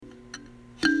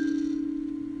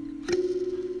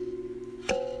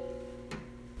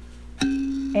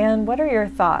And what are your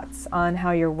thoughts on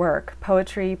how your work,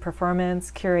 poetry,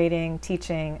 performance, curating,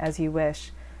 teaching, as you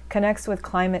wish, connects with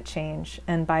climate change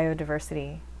and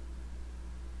biodiversity?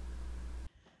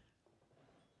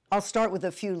 I'll start with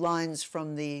a few lines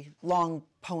from the long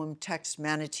poem text,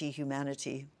 Manatee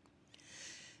Humanity.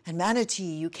 And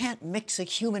manatee, you can't mix a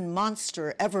human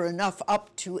monster ever enough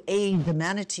up to aid the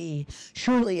manatee.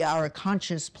 Surely our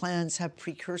conscious plans have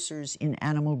precursors in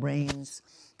animal brains.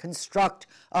 Construct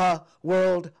a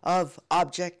world of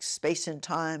objects, space and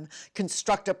time.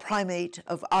 Construct a primate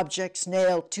of objects,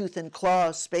 nail, tooth, and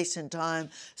claw, space and time.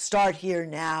 Start here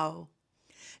now.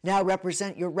 Now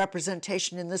represent your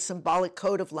representation in the symbolic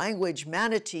code of language,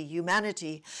 manatee,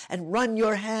 humanity, and run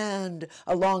your hand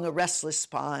along a restless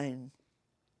spine.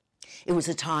 It was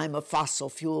a time of fossil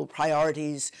fuel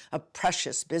priorities, a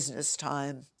precious business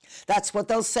time. That's what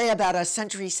they'll say about us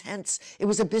centuries hence. It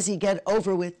was a busy get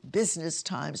over with business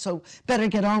time, so better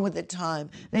get on with it time.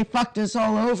 They fucked us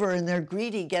all over in their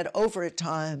greedy get over it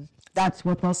time. That's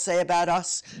what they'll say about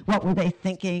us. What were they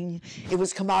thinking? It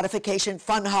was commodification,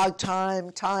 fun hog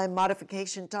time,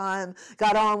 modification time,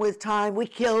 got on with time, we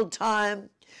killed time.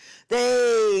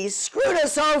 They screwed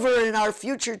us over in our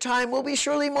future time. We'll be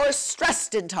surely more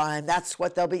stressed in time. That's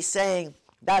what they'll be saying.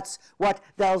 That's what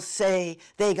they'll say.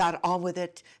 They got on with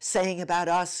it, saying about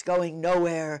us going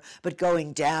nowhere, but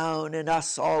going down, and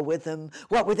us all with them.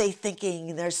 What were they thinking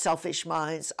in their selfish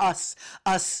minds? Us,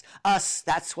 us, us.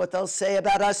 That's what they'll say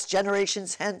about us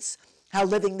generations hence. How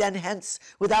living then hence,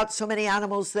 without so many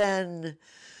animals then.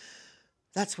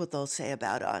 That's what they'll say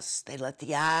about us. They let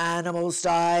the animals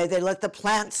die. They let the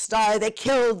plants die. They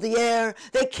killed the air.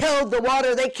 They killed the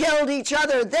water. They killed each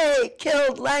other. They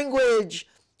killed language.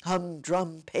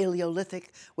 Humdrum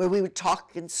Paleolithic, where we would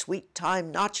talk in sweet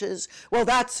time notches. Well,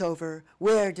 that's over.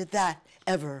 Where did that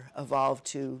ever evolve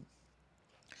to?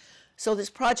 So this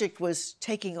project was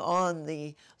taking on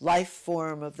the life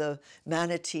form of the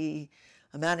manatee,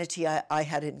 a manatee I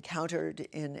had encountered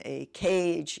in a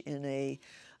cage in a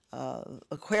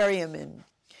aquarium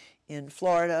in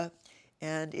Florida,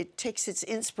 and it takes its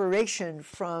inspiration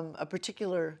from a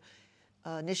particular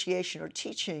initiation or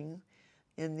teaching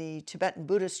in the Tibetan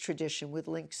Buddhist tradition with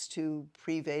links to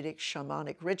pre-Vedic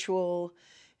shamanic ritual,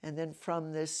 and then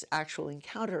from this actual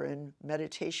encounter and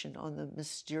meditation on the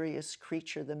mysterious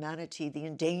creature, the manatee, the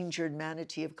endangered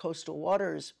manatee of coastal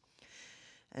waters.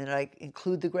 And I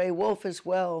include the gray wolf as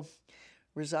well,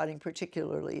 residing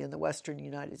particularly in the western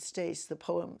United States. The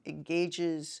poem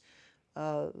engages,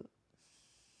 as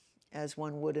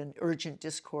one would, an urgent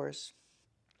discourse.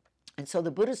 And so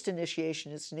the Buddhist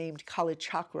initiation is named Kali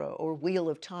Chakra, or Wheel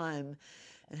of Time,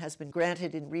 and has been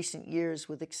granted in recent years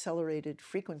with accelerated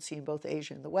frequency in both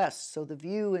Asia and the West. So the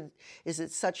view is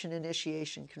that such an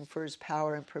initiation confers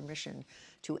power and permission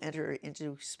to enter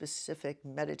into specific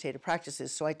meditative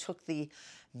practices. So I took the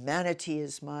manatee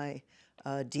as my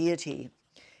deity.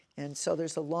 And so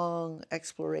there's a long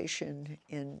exploration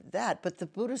in that. But the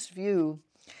Buddhist view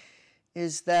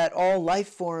is that all life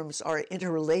forms are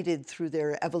interrelated through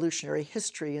their evolutionary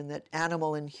history, and that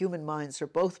animal and human minds are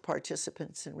both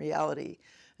participants in reality.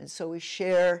 And so we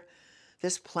share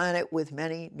this planet with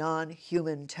many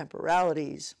non-human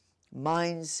temporalities.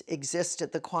 Minds exist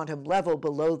at the quantum level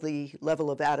below the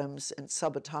level of atoms and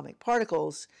subatomic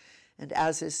particles. And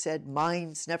as is said,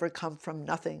 minds never come from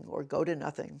nothing or go to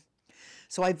nothing.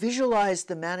 So I visualized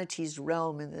the manatee's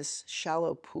realm in this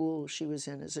shallow pool she was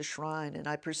in as a shrine, and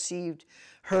I perceived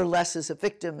her less as a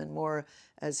victim and more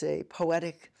as a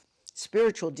poetic,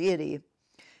 spiritual deity,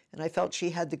 and I felt she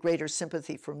had the greater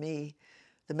sympathy for me.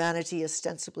 The manatee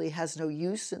ostensibly has no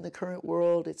use in the current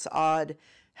world. It's odd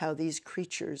how these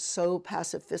creatures, so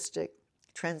pacifistic,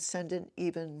 transcendent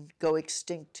even, go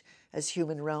extinct as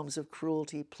human realms of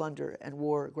cruelty, plunder, and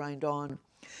war grind on.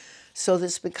 So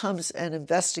this becomes an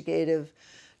investigative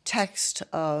text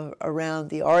around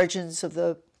the origins of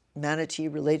the manatee,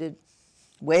 related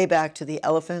way back to the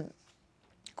elephant,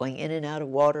 going in and out of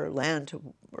water, land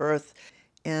to earth.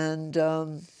 And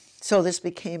so this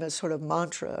became a sort of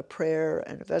mantra, a prayer,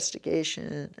 an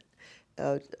investigation,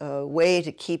 a way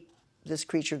to keep this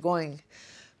creature going,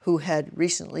 who had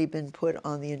recently been put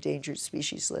on the endangered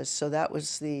species list. So that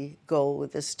was the goal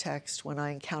with this text when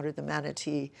I encountered the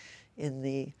manatee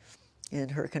in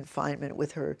her confinement,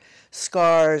 with her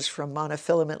scars from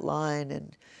monofilament line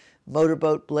and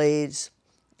motorboat blades.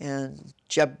 And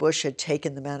Jeb Bush had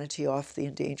taken the manatee off the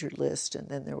endangered list, and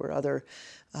then there were other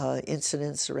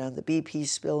incidents around the BP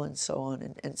spill and so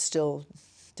on. And still,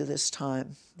 to this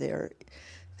time, they're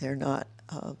not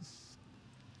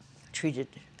treated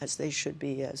as they should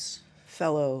be, as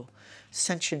fellow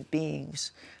sentient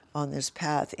beings on this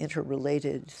path,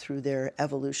 interrelated through their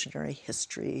evolutionary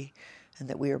history, and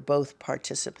that we are both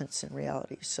participants in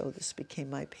reality. So this became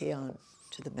my paean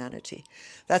to the manatee.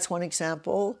 That's one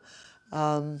example.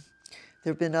 There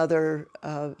have been other,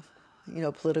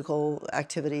 political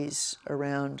activities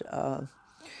around,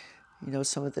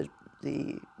 some of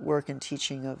the work and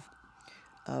teaching of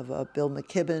Bill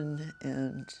McKibben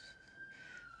and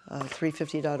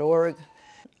 350.org.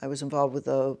 I was involved with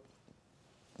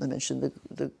I mentioned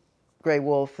the gray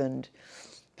wolf, and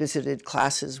visited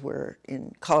classes where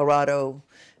in Colorado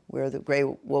where the gray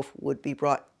wolf would be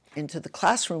brought into the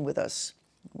classroom with us.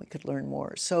 We could learn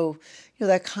more. So,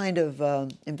 that kind of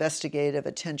investigative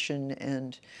attention,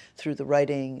 and through the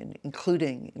writing, and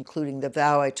including the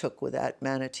vow I took with that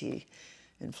manatee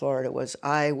in Florida was,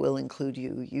 I will include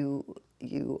you.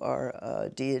 You are a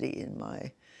deity in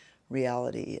my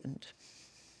reality, and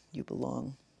you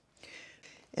belong.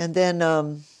 And then,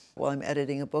 I'm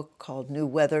editing a book called New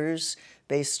Weathers,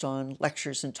 based on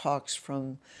lectures and talks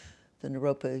from the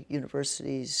Naropa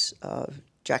University's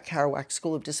Jack Kerouac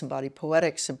School of Disembodied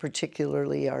Poetics, and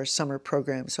particularly our summer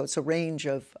program. So it's a range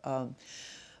of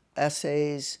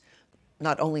essays,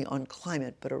 not only on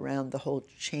climate, but around the whole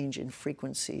change in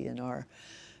frequency in our,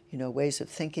 ways of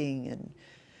thinking and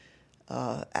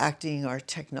acting, our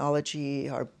technology,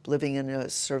 our living in a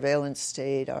surveillance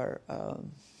state, our,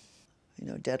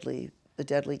 the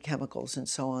deadly chemicals and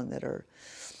so on that are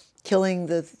killing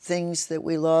the things that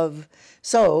we love.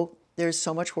 So there's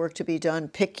so much work to be done.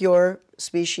 Pick your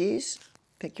species,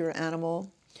 pick your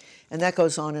animal, and that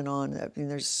goes on and on. I mean,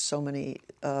 there's so many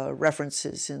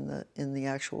references in the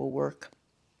actual work.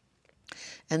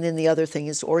 And then the other thing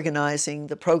is organizing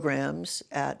the programs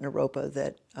at Naropa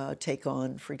that take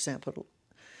on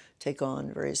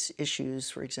various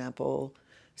issues, for example,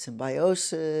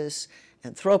 symbiosis,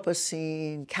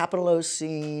 Anthropocene,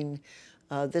 Capitalocene.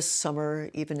 This summer,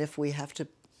 even if we have to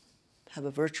have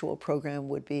a virtual program,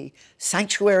 would be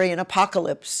Sanctuary and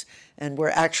Apocalypse. And we're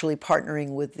actually partnering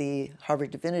with the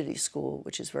Harvard Divinity School,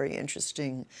 which is very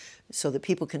interesting, so that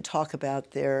people can talk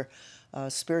about their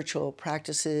spiritual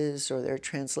practices or their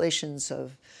translations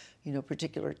of,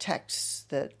 particular texts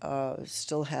that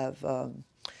still have,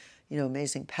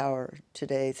 amazing power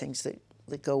today, things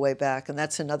that go way back. And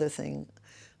that's another thing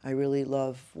I really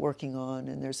love working on.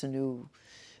 And there's a new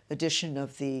edition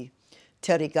of the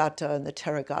Therigatha and the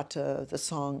Therigatha, the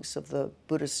songs of the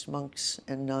Buddhist monks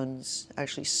and nuns,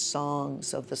 actually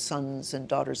songs of the sons and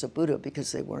daughters of Buddha,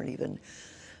 because they weren't even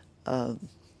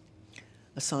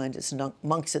assigned as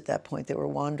monks at that point. They were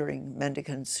wandering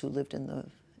mendicants who lived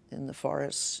in the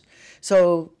forests.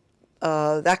 So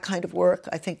that kind of work,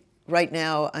 I think right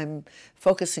now I'm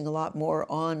focusing a lot more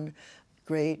on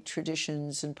great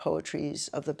traditions and poetries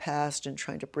of the past and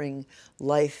trying to bring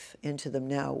life into them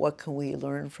now. What can we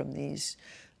learn from these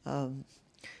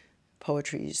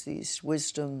poetries, these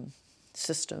wisdom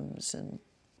systems and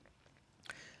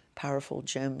powerful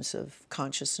gems of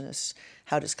consciousness?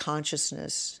 How does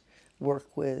consciousness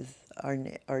work with our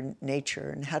nature,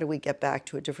 and how do we get back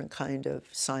to a different kind of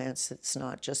science that's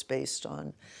not just based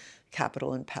on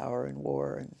capital and power and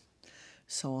war and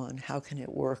so on? How can it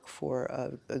work for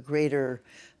a greater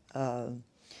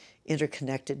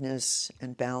interconnectedness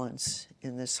and balance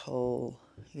in this whole,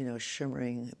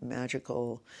 shimmering,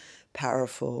 magical,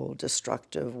 powerful,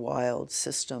 destructive, wild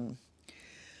system?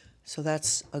 So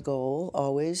that's a goal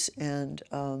always, and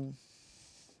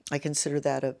I consider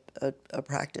that a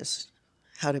practice,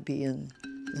 how to be in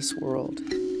this world.